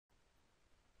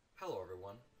Hello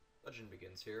everyone, Legend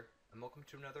Begins here, and welcome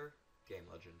to another Game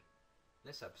Legend. In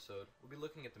this episode, we'll be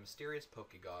looking at the mysterious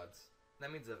Pokegods. And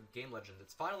that means a game legend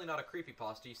that's finally not a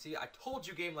creepypasta. You see, I told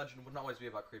you Game Legend wouldn't always be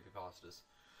about creepypastas.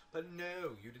 But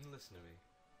no, you didn't listen to me.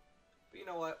 But you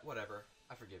know what, whatever,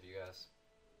 I forgive you guys.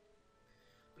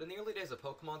 But in the early days of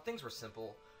Pokemon, things were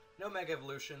simple. No Mega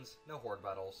Evolutions, no Horde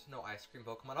battles, no Ice Cream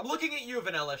Pokemon. I'm looking at you,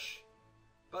 Vanillish!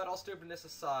 But all stupidness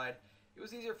aside, it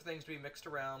was easier for things to be mixed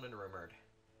around and rumored.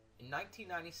 In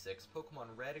 1996,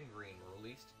 Pokemon Red and Green were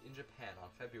released in Japan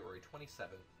on February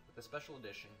 27th, with a special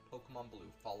edition, Pokemon Blue,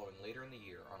 following later in the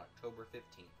year on October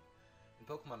 15th, and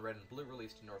Pokemon Red and Blue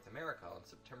released in North America on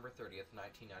September 30th,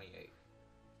 1998.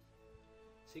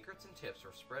 Secrets and tips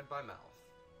were spread by mouth,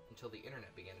 until the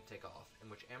internet began to take off, in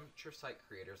which amateur site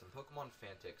creators and Pokemon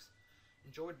fanatics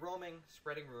enjoyed roaming,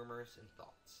 spreading rumors and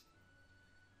thoughts.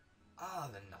 Ah,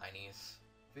 the 90s.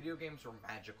 Video games were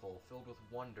magical, filled with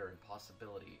wonder and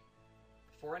possibility.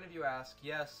 Before any of you ask,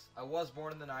 yes, I was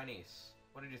born in the 90s.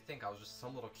 What did you think? I was just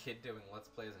some little kid doing Let's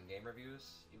Plays and game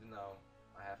reviews? Even though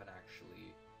I haven't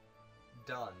actually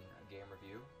done a game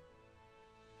review.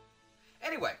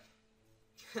 Anyway,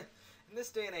 in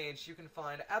this day and age, you can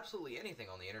find absolutely anything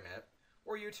on the internet,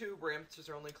 or YouTube, where answers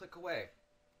are only a click away.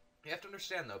 You have to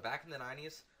understand, though, back in the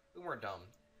 90s, we weren't dumb.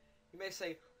 You may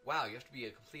say, wow, you have to be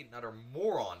a complete and utter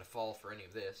moron to fall for any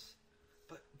of this.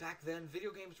 But back then,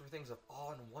 video games were things of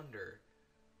awe and wonder,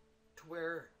 to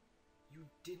where you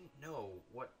didn't know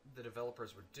what the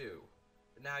developers would do.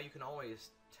 But now you can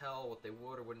always tell what they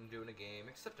would or wouldn't do in a game,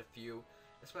 except a few,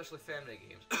 especially family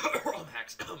games. ROM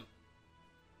hacks. But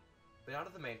now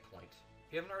to the main point.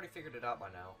 If you haven't already figured it out by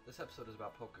now, this episode is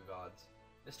about Pokegods,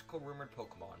 mystical rumored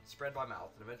Pokemon, spread by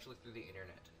mouth and eventually through the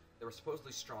internet. They were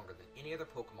supposedly stronger than any other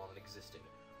Pokemon that existed,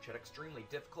 which had extremely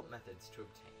difficult methods to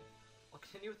obtain. I'll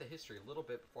continue with the history a little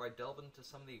bit before I delve into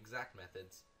some of the exact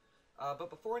methods.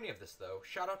 But before any of this, though,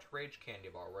 shout out to Rage Candy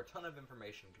Bar, where a ton of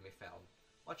information can be found,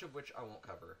 much of which I won't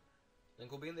cover.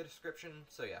 Link will be in the description,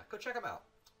 so yeah, go check them out.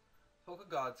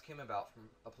 Pokegods came about from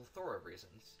a plethora of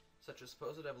reasons, such as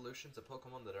supposed evolutions of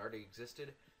Pokemon that already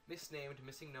existed, misnamed,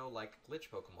 missing no-like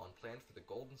glitch Pokemon planned for the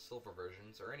Gold and Silver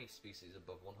versions, or any species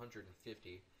above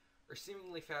 150, or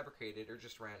seemingly fabricated or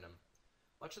just random.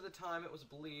 Much of the time it was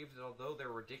believed that although they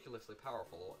were ridiculously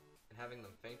powerful, and having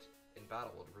them faint in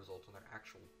battle would result in their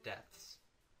actual deaths.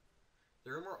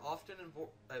 The rumor often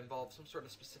involved some sort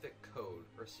of specific code,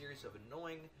 or a series of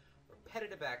annoying,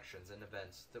 repetitive actions and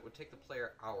events that would take the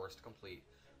player hours to complete,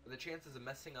 but the chances of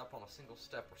messing up on a single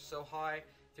step were so high,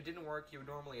 if it didn't work, you would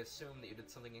normally assume that you did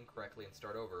something incorrectly and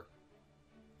start over.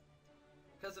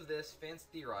 Because of this, fans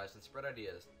theorized and spread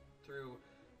ideas through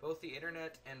both the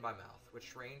internet and by mouth,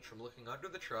 which ranged from looking under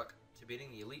the truck to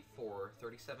beating the Elite Four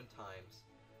 37 times,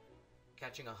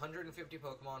 catching 150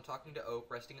 Pokemon, talking to Oak,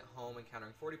 resting at home,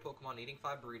 encountering 40 Pokemon, eating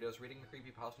 5 burritos, reading a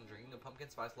creepypasta, and drinking a pumpkin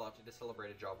spice latte to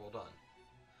celebrate a job well done.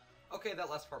 Okay,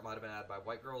 that last part might have been added by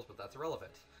white girls, but that's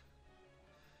irrelevant.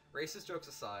 Racist jokes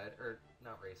aside, or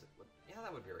not racist, yeah,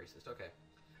 that would be racist, okay.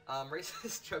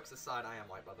 Racist jokes aside, I am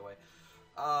white, by the way.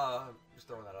 Just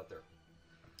throwing that out there.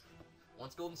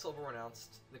 Once Gold and Silver were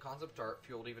announced, the concept art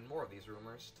fueled even more of these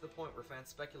rumors, to the point where fans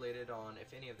speculated on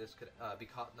if any of this could be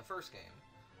caught in the first game.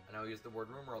 I know I use the word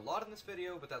rumor a lot in this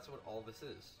video, but that's what all this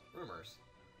is. Rumors.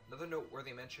 Another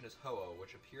noteworthy mention is Ho-Oh,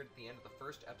 which appeared at the end of the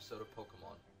first episode of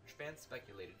Pokemon, which fans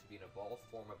speculated to be an evolved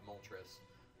form of Moltres,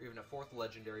 or even a fourth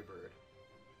legendary bird.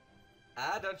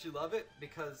 Ah, don't you love it?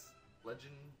 Because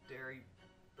legendary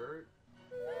bird?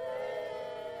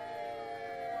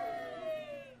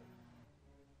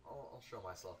 I'll show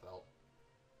myself out.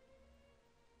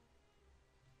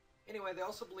 Anyway, they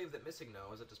also believe that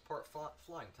Missingno, as it is part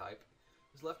flying type,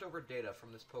 is leftover data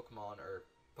from this Pokemon, or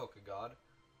Pokegod,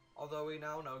 although we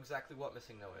now know exactly what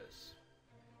Missingno is.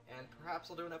 And perhaps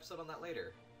I'll do an episode on that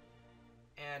later.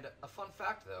 And a fun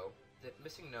fact, though, that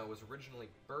Missingno was originally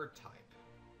bird type,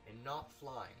 and not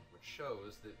flying, which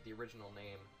shows that the original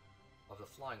name of the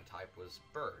flying type was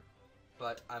bird,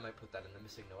 but I might put that in the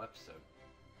Missingno episode.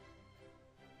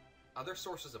 Other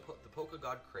sources of the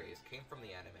Pokegod craze came from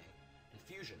the anime, and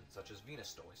fusions such as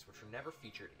Venustoys, which were never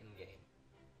featured in-game.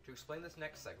 To explain this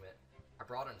next segment, I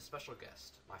brought in a special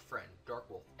guest, my friend,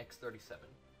 Darkwolf X37,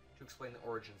 to explain the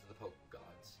origins of the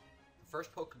Pokegods. The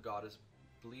first Pokegod is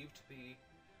believed to be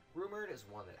rumored as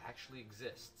one that actually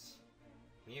exists.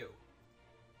 Mew.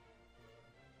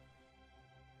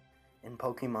 In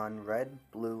Pokemon Red,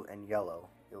 Blue, and Yellow,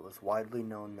 it was widely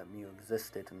known that Mew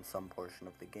existed in some portion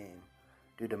of the game,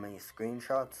 due to many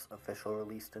screenshots, official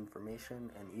released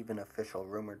information, and even official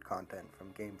rumored content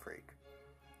from Game Freak.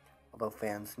 Although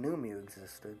fans knew Mew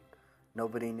existed,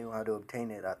 nobody knew how to obtain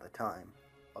it at the time.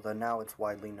 although now it's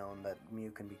widely known that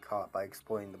Mew can be caught by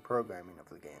exploiting the programming of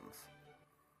the games.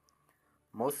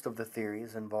 Most of the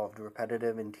theories involved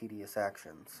repetitive and tedious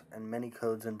actions, and many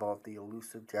codes involved the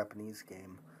elusive Japanese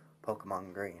game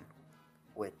Pokemon Green,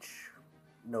 which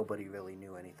nobody really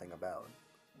knew anything about.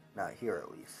 Not here,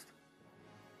 at least.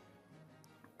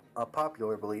 A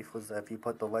popular belief was that if you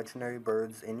put the legendary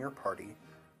birds in your party,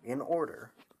 in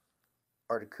order,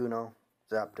 Articuno,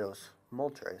 Zapdos,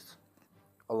 Moltres,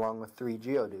 along with 3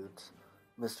 Geodudes,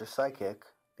 Mr. Psychic,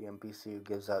 the NPC who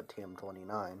gives out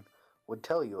TM29, would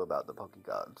tell you about the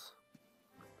Pokegods.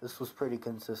 This was pretty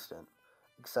consistent,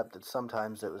 except that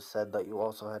sometimes it was said that you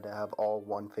also had to have all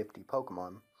 150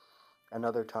 Pokemon, and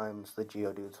other times the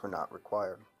Geodudes were not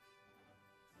required.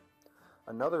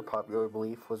 Another popular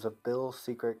belief was of Bill's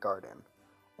secret garden,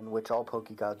 in which all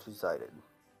Pokegods resided.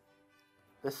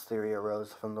 This theory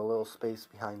arose from the little space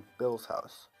behind Bill's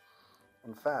house.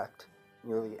 In fact,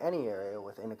 nearly any area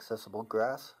with inaccessible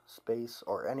grass, space,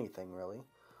 or anything really,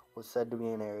 was said to be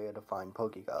an area to find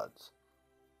Pokegods.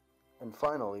 And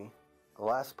finally, the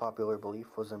last popular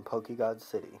belief was in Pokegod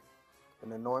City,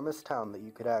 an enormous town that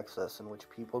you could access in which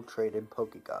people traded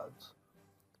Pokegods.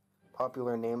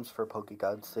 Popular names for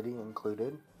Pokegod City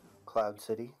included Cloud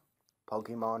City,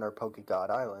 Pokemon or Pokegod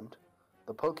Island,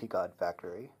 the Pokegod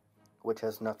Factory, which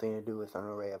has nothing to do with an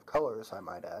array of colors, I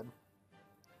might add,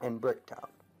 and Bricktown.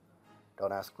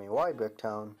 Don't ask me why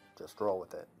Bricktown, just roll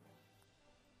with it.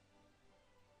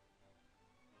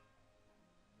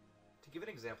 To give an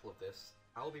example of this,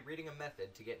 I will be reading a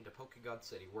method to get into Pokegod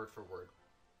City word for word.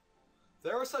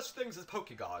 There are such things as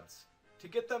Pokegods. To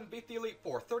get them, beat the Elite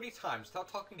Four 30 times without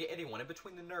talking to anyone in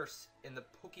between the nurse in the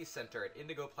Poke Center at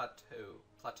Indigo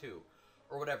Plateau,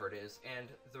 or whatever it is, and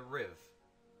the Riv.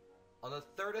 On the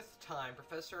 30th time,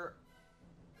 Professor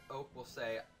Oak will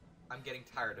say, "I'm getting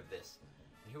tired of this,"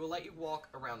 and he will let you walk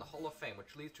around the Hall of Fame,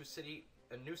 which leads to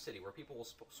a new city where people will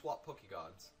swap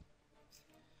Pokegods.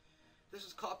 This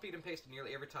is copied and pasted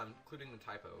nearly every time, including the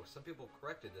typo. Some people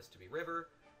corrected this to be River,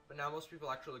 but now most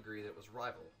people actually agree that it was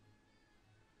Rival.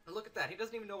 And look at that, he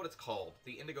doesn't even know what it's called.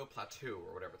 The Indigo Plateau,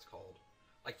 or whatever it's called.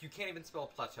 Like, you can't even spell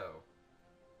plateau.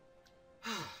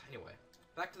 Anyway,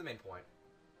 back to the main point.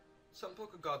 Some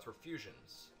Pokegods were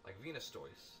fusions, like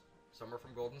Venustoise. Some were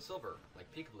from Gold and Silver,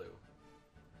 like Peekaboo.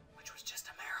 Which was just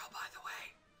a marrow, by the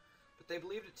way. But they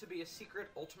believed it to be a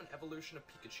secret ultimate evolution of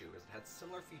Pikachu, as it had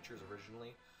similar features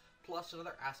originally. Plus,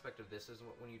 another aspect of this is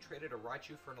when you traded a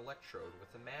Raichu for an Electrode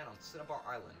with a man on Cinnabar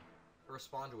Island, who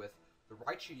responded with, "The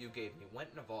Raichu you gave me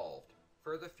went and evolved,"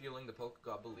 further fueling the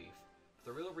Pokegod belief.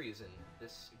 The real reason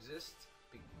this exists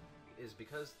is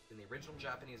because in the original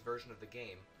Japanese version of the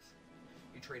game,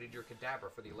 you traded your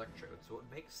Kadabra for the Electrode, so it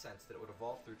makes sense that it would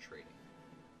evolve through trading.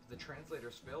 The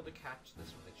translators failed to catch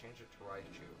this when they changed it to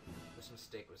Raichu. This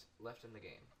mistake was left in the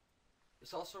game.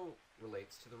 This also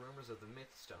relates to the rumors of the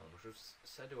Myth Stone, which was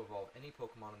said to evolve any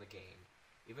Pokemon in the game,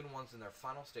 even ones in their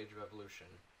final stage of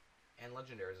evolution, and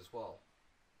legendaries as well.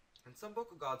 And some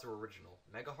Pokegods are original,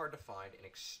 mega hard to find, and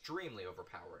extremely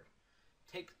overpowered.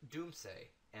 Take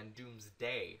Doomsay and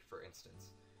Doomsday, for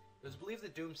instance. It was believed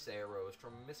that Doomsay arose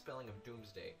from a misspelling of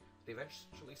Doomsday. They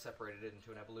eventually separated it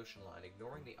into an evolution line,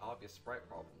 ignoring the obvious sprite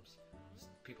problems.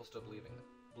 People still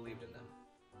believed in them.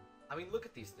 I mean, look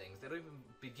at these things. They don't even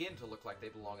begin to look like they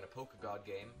belong in a Pokegod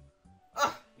game.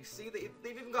 Ugh! You see? They've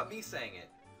even got me saying it.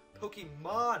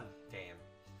 Pokemon! Damn.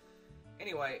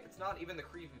 Anyway, it's not even the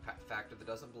creepy factor that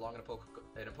doesn't belong in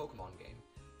a Pokemon game.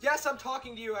 Yes, I'm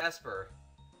talking to you, Esper!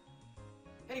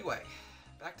 Anyway,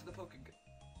 back to the Pokegod.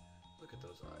 Look at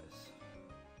those eyes.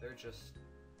 They're just...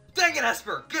 Dang it,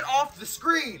 Esper! Get off the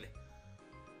screen!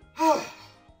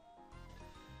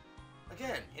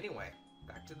 Again, anyway,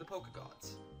 back to the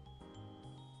Pokegods.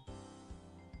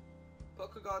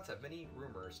 Pokegods have many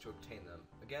rumors to obtain them,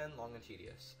 again long and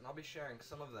tedious, and I'll be sharing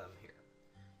some of them here.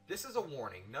 This is a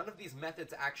warning, none of these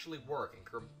methods actually work and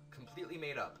completely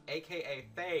made up, aka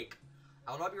fake.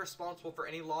 I will not be responsible for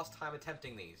any lost time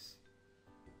attempting these.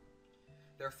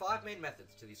 There are 5 main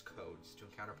methods to these codes to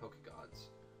encounter Pokegods.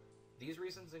 These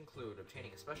reasons include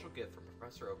obtaining a special gift from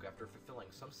Professor Oak after fulfilling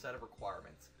some set of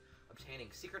requirements,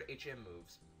 obtaining secret HM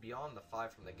moves beyond the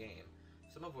 5 from the game,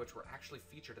 some of which were actually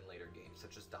featured in later games,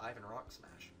 such as Dive and Rock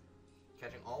Smash,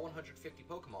 catching all 150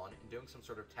 Pokemon and doing some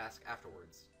sort of task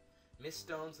afterwards. Mist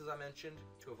Stones, as I mentioned,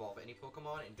 to evolve any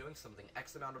Pokemon and doing something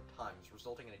X amount of times,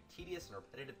 resulting in a tedious and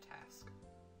repetitive task.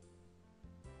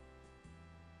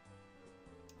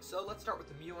 So let's start with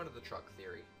the Mew under the truck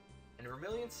theory. In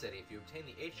Vermilion City, if you obtain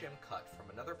the HM cut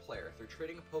from another player through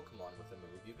trading a Pokemon with a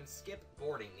move, you can skip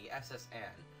boarding the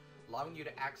SSN, allowing you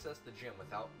to access the gym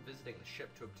without visiting the ship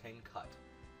to obtain cut.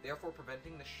 therefore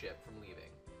preventing the ship from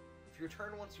leaving. If you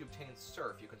return once you obtain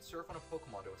Surf, you can surf on a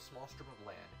Pokemon to a small strip of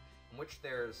land, in which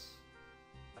there's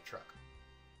a truck.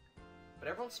 But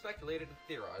everyone speculated and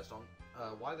theorized on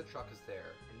why the truck is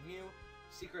there, and Mew,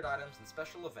 secret items, and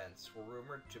special events were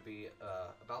rumored to be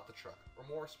about the truck, or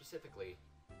more specifically,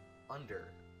 under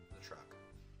the truck.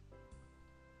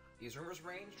 These rumors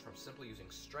ranged from simply using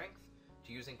strength,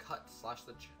 to using cut to slash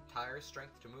the tire's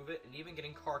strength to move it, and even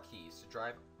getting car keys to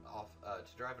drive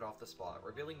it off the spot,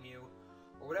 revealing Mew,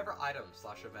 or whatever item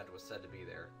slash event was said to be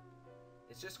there.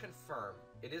 It is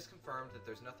confirmed that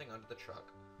there's nothing under the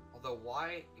truck, although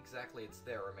why exactly it's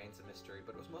there remains a mystery,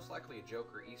 but it was most likely a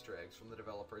joke or Easter eggs from the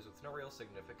developers with no real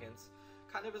significance,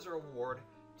 kind of as a reward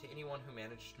to anyone who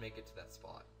managed to make it to that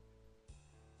spot.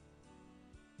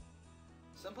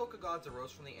 Some Pokegods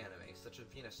arose from the anime, such as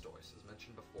Venusaurus, as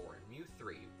mentioned before, and Mew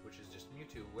 3, which is just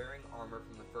Mewtwo wearing armor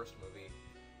from the first movie,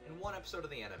 in one episode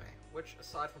of the anime, which,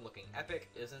 aside from looking epic,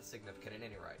 isn't significant in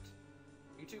any right.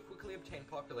 Mewtwo quickly obtained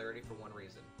popularity for one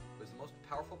reason: it was the most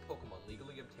powerful Pokemon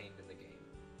legally obtained in the game.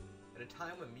 At a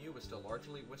time when Mew was still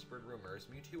largely whispered rumors,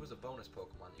 Mewtwo was a bonus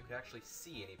Pokemon that you could actually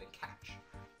see and even catch.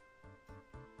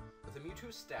 With the Mewtwo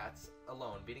stats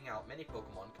alone beating out many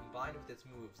Pokemon, combined with its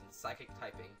moves and psychic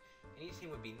typing, any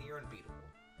team would be near unbeatable.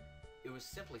 It was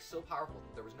simply so powerful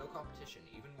that there was no competition,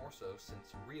 even more so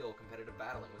since real competitive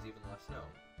battling was even less known.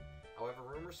 However,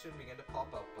 rumors soon began to pop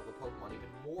up of a Pokemon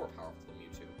even more powerful than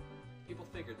Mewtwo. People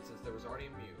figured that since there was already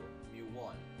a Mew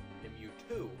 1, and a Mew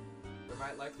 2, there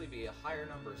might likely be a higher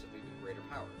numbers of even greater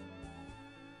power.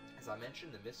 As I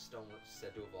mentioned, the Mist Stone was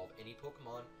said to evolve any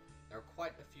Pokemon. There are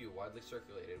quite a few widely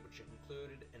circulated, which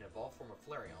included an evolved form of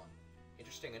Flareon.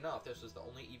 Interesting enough, this was the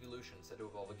only evolution said to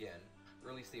evolve again,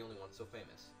 or at least the only one so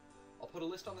famous. I'll put a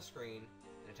list on the screen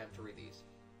and attempt to read these.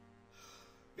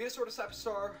 Venusaur to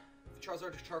Sapistar,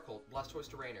 Charizard to Charcoal, Blastoise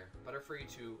to Rainer, Butterfree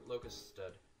to Locust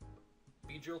Stud,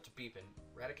 Beedrill to Beepin,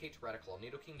 Raticate to Raticlaw,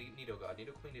 Nidoking to Nidogod,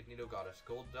 Nidoqueen to Nidogoddess,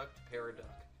 Golduck to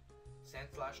Paraduck,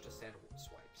 Sandslash to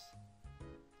Sandswipes,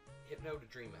 Hypno to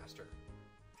Dreammaster,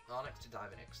 Onix to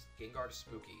Dimonix, Gengar to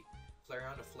Spooky,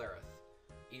 Flareon to Flareth,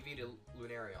 Eevee to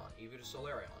Lunarion, Eevee to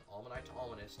Solarion, Almanite to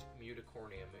Almanist, Mew to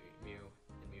Cornea, Mew,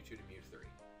 and Mewtwo to Mew 3.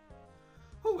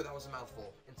 Whew, that was a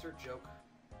mouthful. Insert joke.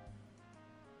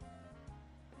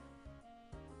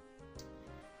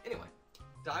 Anyway,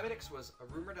 Dimonix was a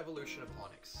rumored evolution of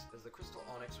Onix, as the Crystal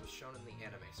Onix was shown in the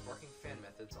anime, sparking fan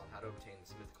methods on how to obtain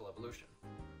this mythical evolution.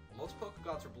 While most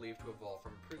Pokegods are believed to evolve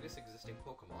from a previous existing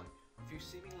Pokemon, a few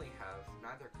seemingly have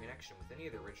neither connection with any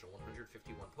of the original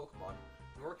 151 Pokemon,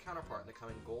 nor a counterpart in the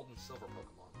coming Gold and Silver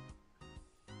Pokemon.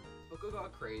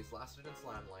 Pokegod craze lasted in its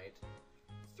limelight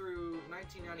through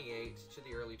 1998 to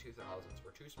the early 2000s,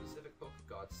 where two specific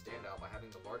Pokegods stand out by having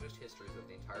the largest histories of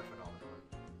the entire phenomenon.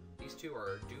 These two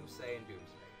are Doomsday and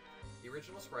Doomsday. The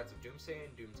original sprites of Doomsday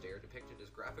and Doomsday are depicted as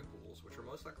graphic ghouls, which are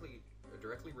most likely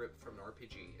directly ripped from an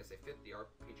RPG, as they fit the an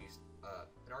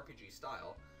RPG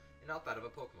style, and not that of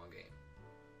a Pokemon game.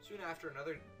 Soon after,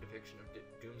 another depiction of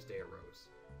Doomsday arose.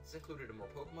 This included a more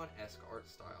Pokemon-esque art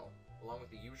style, along with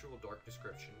the usual dark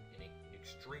description and an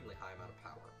extremely high amount of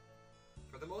power.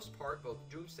 For the most part, both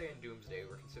Doomsday and Doomsday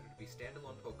were considered to be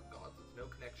standalone Pokegods with no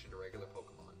connection to regular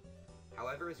Pokemon.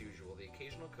 However, as usual, the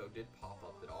occasional code did pop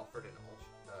up that offered an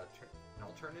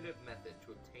alternative method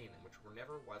to obtain them, which were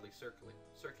never widely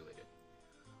circulated.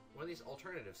 One of these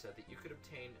alternatives said that you could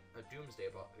obtain a Doomsday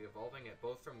evolving it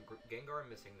both from Gengar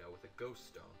and Missingno with a Ghost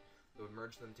Stone that would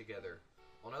merge them together,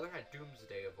 while another had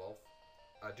Doomsday evolve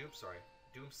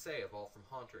from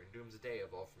Haunter and Doomsday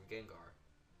evolve from Gengar.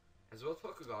 As both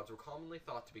Pokegods were commonly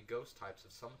thought to be ghost types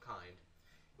of some kind,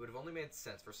 it would have only made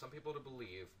sense for some people to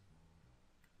believe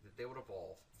that they would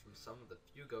evolve from some of the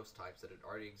few ghost types that had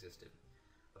already existed.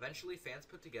 Eventually, fans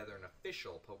put together an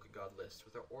official Pokegod list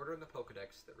with an order in the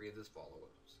Pokedex that reads as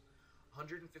follows: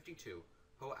 152,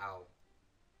 Ho-Ow,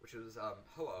 which was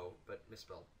Ho-Oh, but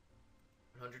misspelled.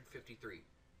 153,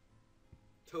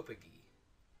 Topegi.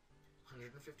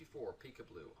 154,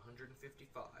 Peekaboo.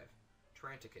 155,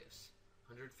 Taranticus.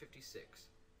 156,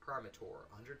 Primator.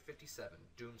 157,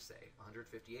 Doomsday.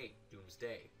 158,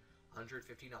 Doomsday.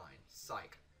 159,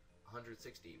 Psych.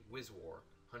 160, Wizwar.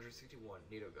 161,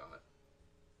 Nidogod.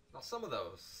 Now some of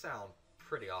those sound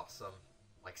pretty awesome,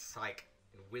 like Psych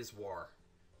and Wizwar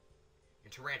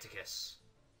and Taranticus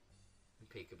and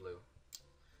Peekaboo.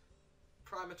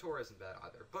 Primator isn't bad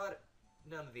either, but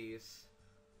none of these,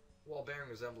 while bearing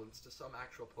resemblance to some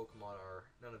actual Pokemon,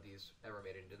 none of these ever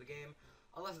made it into the game,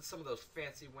 unless it's some of those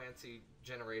fancy-wancy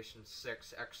Generation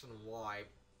 6 X and Y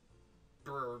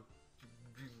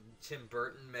Tim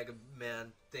Burton Mega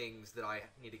Man things that I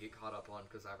need to get caught up on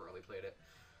because I haven't really played it.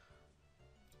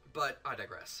 But I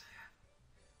digress.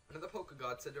 Another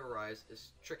Pokegod said to arise is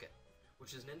Tricket,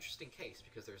 which is an interesting case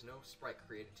because there's no sprite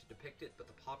created to depict it, but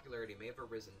the popularity may have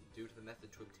arisen due to the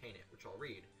method to obtain it, which I'll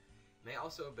read. It may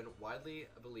also have been widely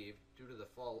believed due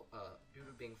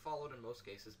to being followed in most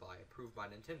cases by approved by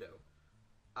Nintendo.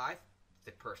 I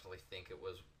personally think it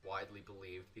was widely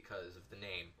believed because of the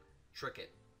name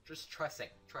Tricket. Just try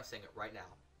saying it right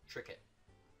now. Tricket.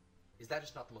 Is that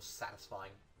just not the most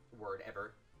satisfying word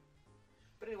ever?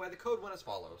 But anyway, the code went as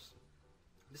follows.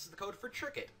 This is the code for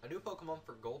Tricket, a new Pokemon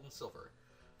for Gold and Silver.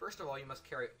 First of all, you must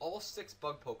carry all 6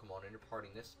 bug Pokemon in your party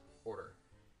in this order.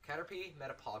 Caterpie,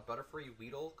 Metapod, Butterfree,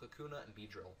 Weedle, Kakuna, and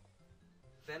Beedrill.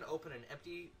 Then open an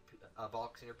empty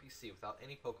box in your PC without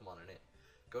any Pokemon in it.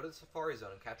 Go to the Safari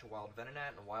Zone and catch a wild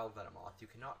Venonat and a wild Venomoth. You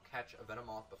cannot catch a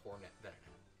Venomoth before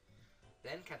Venonat.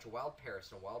 Then catch a wild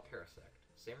Paras and a wild Parasect.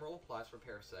 Same rule applies for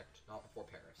Parasect, not before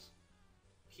Paras.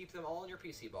 Keep them all in your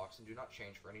PC box and do not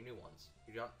change for any new ones.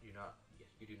 You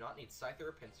do not need Scyther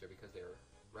or Pinsir because they are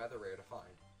rather rare to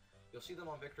find. You'll see them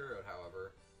on Victory Road,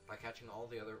 however, by catching all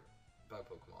the other bug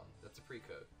Pokemon. That's a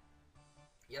pre-code.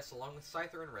 Yes, along with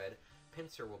Scyther in red,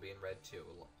 Pinsir will be in red too,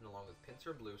 and along with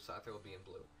Pinsir in blue, Scyther will be in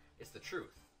blue. It's the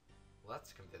truth. Well,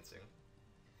 that's convincing.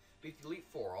 Beat the Elite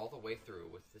Four all the way through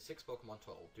with the 6 Pokemon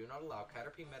total. Do not allow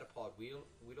Caterpie, Metapod, Weedle,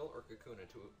 or Kakuna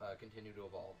to continue to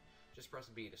evolve. Just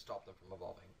press B to stop them from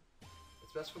evolving.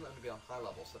 It's best for them to be on high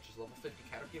levels, such as level 50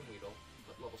 Caterpie and Weedle,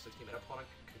 level 60 Metapod and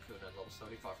Kakuna, and level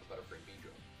 75 for Butterfree and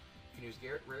Beedrill. You can use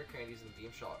rare candies in a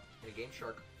Game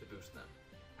Shark to boost them.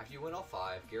 After you win all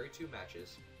 5, Gary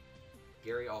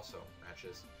also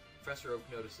matches. Professor Oak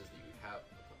notices that you have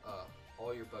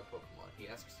all your bug Pokemon. He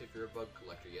asks if you're a bug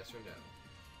collector, yes or no.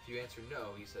 If you answer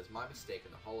no, he says, my mistake,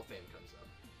 and the Hall of Fame comes up.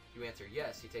 If you answer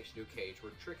yes, he takes you to a cage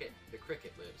where Tricket, the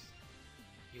cricket, lives.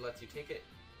 He lets you take it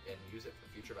and use it for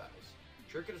future battles.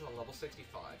 Tricket is on level 65.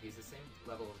 He's the same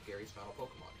level as Gary's final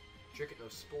Pokemon. Tricket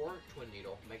knows Spore, Twin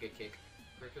Needle, Mega Kick.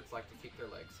 Crickets like to kick their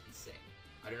legs and sing.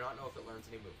 I do not know if it learns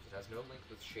any moves. It has no link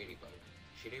with Shadybug.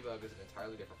 Shadybug is an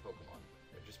entirely different Pokemon.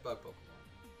 They're just bug Pokemon.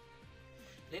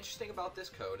 And interesting about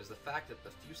this code is the fact that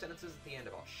the few sentences at the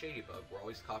end about Shadybug were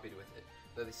always copied with it,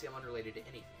 though they seem unrelated to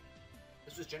anything.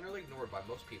 This was generally ignored by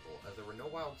most people, as there were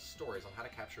no wild stories on how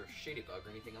to capture Shadybug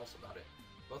or anything else about it.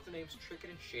 Both the names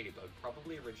Tricket and Shadybug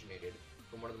probably originated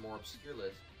from one of the more obscure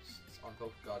lists on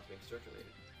Pokegods being circulated.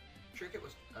 Tricket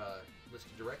was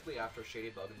listed directly after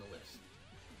Shadybug in the list,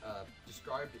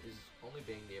 described as only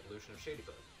being the evolution of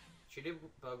Shadybug.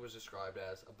 Shadybug was described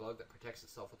as a bug that protects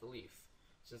itself with a leaf.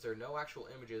 Since there are no actual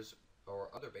images or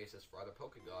other basis for either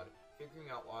Pokegod,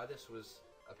 figuring out why this was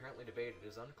apparently debated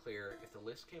is unclear if the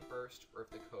list came first or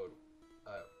if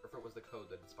it was the code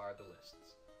that inspired the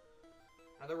lists.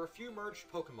 Now there were a few merged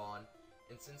Pokemon,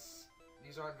 and since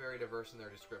these aren't very diverse in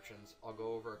their descriptions, I'll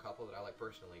go over a couple that I like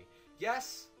personally.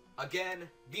 Yes, again,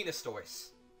 Venustoise.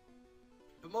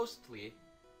 But mostly,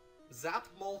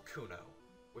 Zapmolkuno,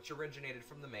 which originated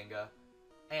from the manga,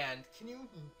 and can you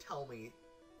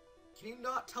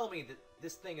not tell me that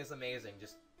this thing is amazing?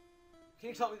 Can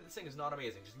you tell me that this thing is not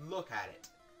amazing? Just look at it.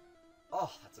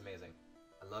 Oh, that's amazing.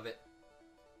 I love it.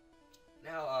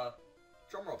 Now,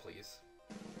 drumroll please.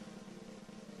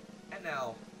 And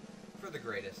now, for the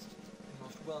greatest and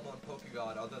most well-known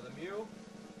Pokegod other than Mew,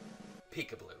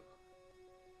 Peekaboo.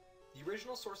 The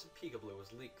original source of Peekaboo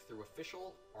was leaked through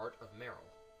official art of Meryl.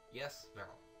 Yes,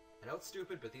 Meryl. I know it's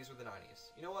stupid, but these were the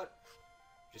 90s. You know what?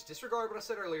 Just disregard what I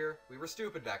said earlier. We were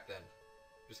stupid back then.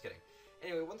 Just kidding.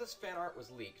 Anyway, when this fan art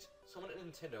was leaked, someone at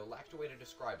Nintendo lacked a way to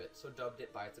describe it, so dubbed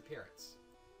it by its appearance.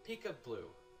 Peekaboo.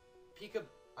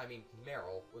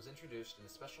 Meryl was introduced in a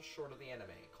special short of the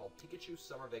anime called Pikachu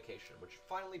Summer Vacation, which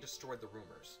finally destroyed the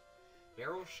rumors.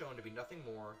 Meryl was shown to be nothing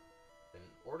more than an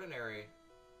ordinary,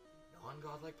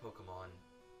 non-godlike Pokemon,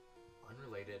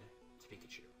 unrelated to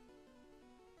Pikachu.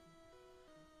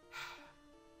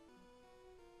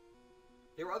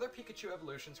 There were other Pikachu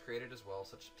evolutions created as well,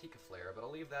 such as Pikaflare, but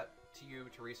I'll leave that to you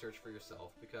to research for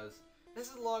yourself, because this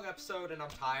is a long episode and I'm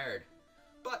tired.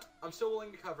 But I'm still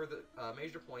willing to cover the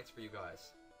major points for you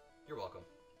guys. You're welcome.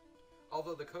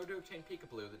 Although the code to obtain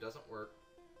Peekaboo that doesn't work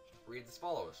reads as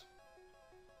follows.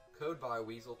 Code by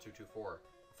Weasel224.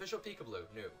 Official Peekaboo,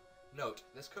 new. Note,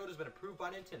 this code has been approved by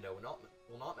Nintendo and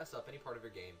will not mess up any part of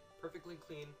your game. Perfectly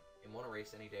clean and won't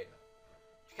erase any data.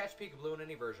 To catch Peekaboo in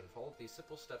any version, follow these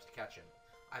simple steps to catch him.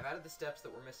 I've added the steps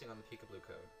that were missing on the Peekaboo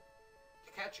code.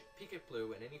 To catch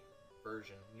Peekaboo in any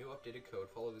version, new updated code,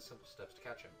 follow these simple steps to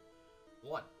catch him.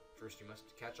 1. First you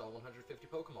must catch all 150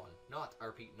 Pokemon. I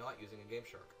repeat, not using a Game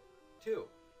Shark. 2.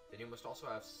 Then you must also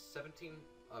have 17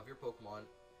 of your Pokemon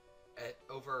at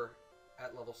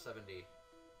level 70.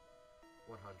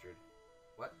 100.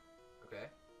 What? Okay.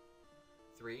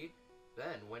 3.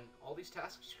 Then, when all these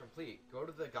tasks are complete, go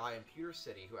to the guy in Pewter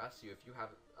City who asks you if you have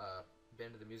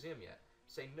been to the museum yet.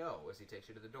 Say no as he takes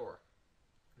you to the door.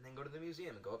 And then go to the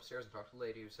museum and go upstairs and talk to the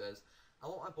lady who says, I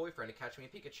want my boyfriend to catch me a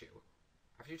Pikachu.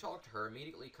 After you talk to her,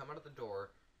 immediately come out of the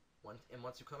door, and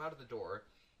once you come out of the door,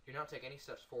 do not take any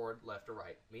steps forward, left, or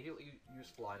right. Immediately use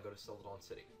Fly and go to Celadon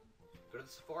City. Go to the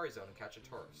Safari Zone and catch a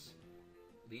Taurus.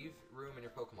 Leave room in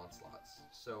your Pokemon slots,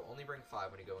 so only bring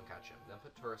 5 when you go and catch him. Then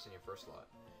put Taurus in your first slot.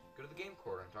 Go to the game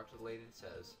quarter and talk to the lady that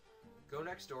says, go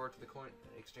next door to the coin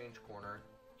exchange corner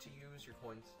to use your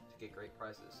coins to get great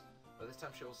prizes. By this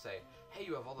time she will say, hey,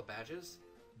 you have all the badges?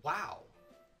 Wow!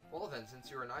 Well then,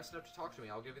 since you are nice enough to talk to me,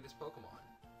 I'll give you this Pokemon.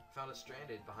 I found it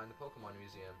stranded behind the Pokemon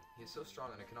Museum. He is so strong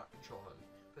that I cannot control him.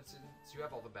 But since you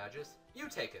have all the badges, you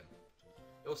take him!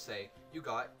 It will say, you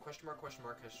got, question mark, question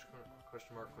mark,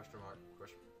 question mark, question mark,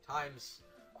 times,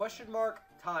 question mark,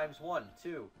 times 1,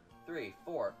 2, 3,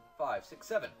 4, 5, 6,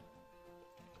 7.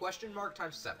 Question mark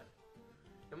times 7.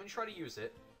 And when you try to use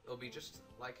it, it'll be just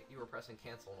like you were pressing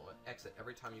cancel and exit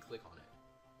every time you click on it.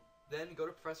 Then go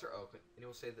to Professor Oak, and he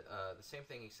will say the same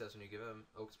thing he says when you give him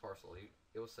Oak's parcel.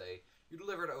 It will say, you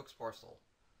delivered Oak's parcel.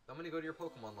 I'm going to go to your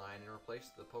Pokemon line and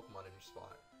replace the Pokemon in your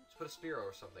spot. Just put a Spearow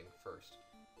or something first.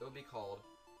 It will be called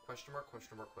question mark,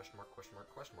 question mark, question mark, question mark,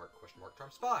 question mark, question mark,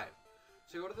 times 5.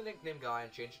 So you go to the nickname guy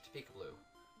and change it to Peekaboo.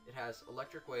 It has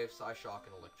Electric Wave, Psyshock,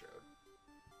 and Electrode.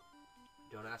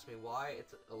 Don't ask me why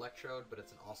it's Electrode, but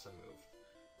it's an awesome move.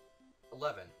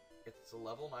 11. It's a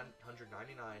level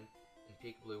 999, and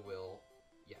Peekaboo will,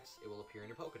 yes, it will appear in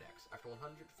your Pokedex. After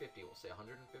 150, it will say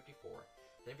 154.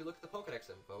 Then if you look at the Pokedex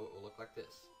info, it will look like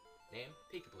this. Name,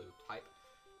 Peekaboo. Type,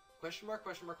 question mark,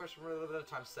 question mark, question mark,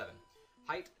 times 7.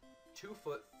 Height, 2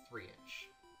 foot 3 inch.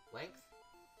 Length,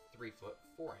 3 foot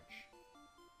 4 inch.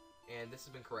 And this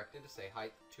has been corrected to say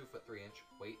height 2 foot 3 inch,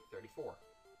 weight 34.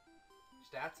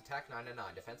 Stats, attack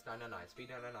 999, defense 999, speed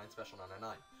 999, special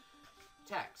 999.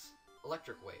 Attacks,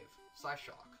 electric wave,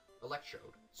 Psyshock,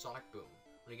 Electrode, Sonic Boom.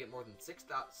 When you get more than 60,000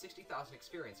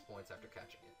 experience points after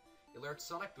catching it. You learn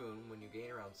Sonic Boom when you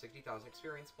gain around 60,000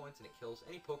 experience points and it kills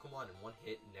any Pokemon in one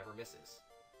hit and never misses.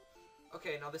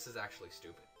 Okay, now this is actually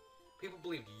stupid. People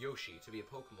believed Yoshi to be a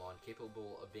Pokemon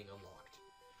capable of being unlocked.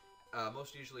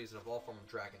 Most usually is an evolved form of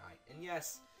Dragonite. And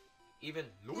yes, even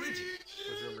Luigi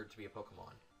was rumored to be a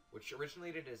Pokemon, which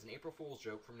originated as an April Fool's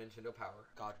joke from Nintendo Power.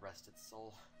 God rest its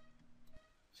soul.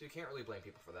 So you can't really blame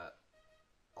people for that.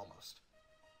 Almost.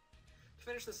 To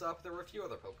finish this up, there were a few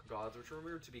other Pokegods which were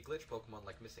rumored to be glitch Pokemon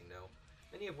like Missing No,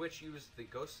 many of which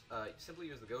simply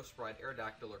use the Ghost Sprite,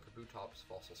 Aerodactyl, or Kabutops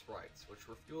fossil sprites, which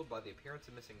were fueled by the appearance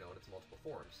of Missing No in its multiple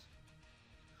forms.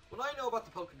 What I know about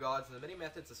the Pokegods and the many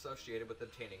methods associated with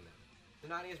obtaining them. The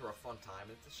 90s were a fun time,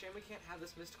 and it's a shame we can't have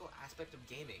this mystical aspect of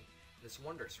gaming, and this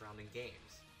wonder surrounding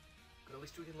games. But at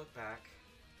least we can look back,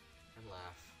 and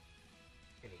laugh,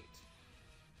 and eat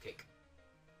cake.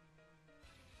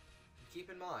 And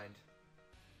keep in mind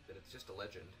that it's just a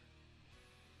legend.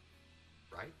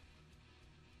 Right?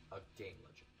 A game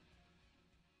legend.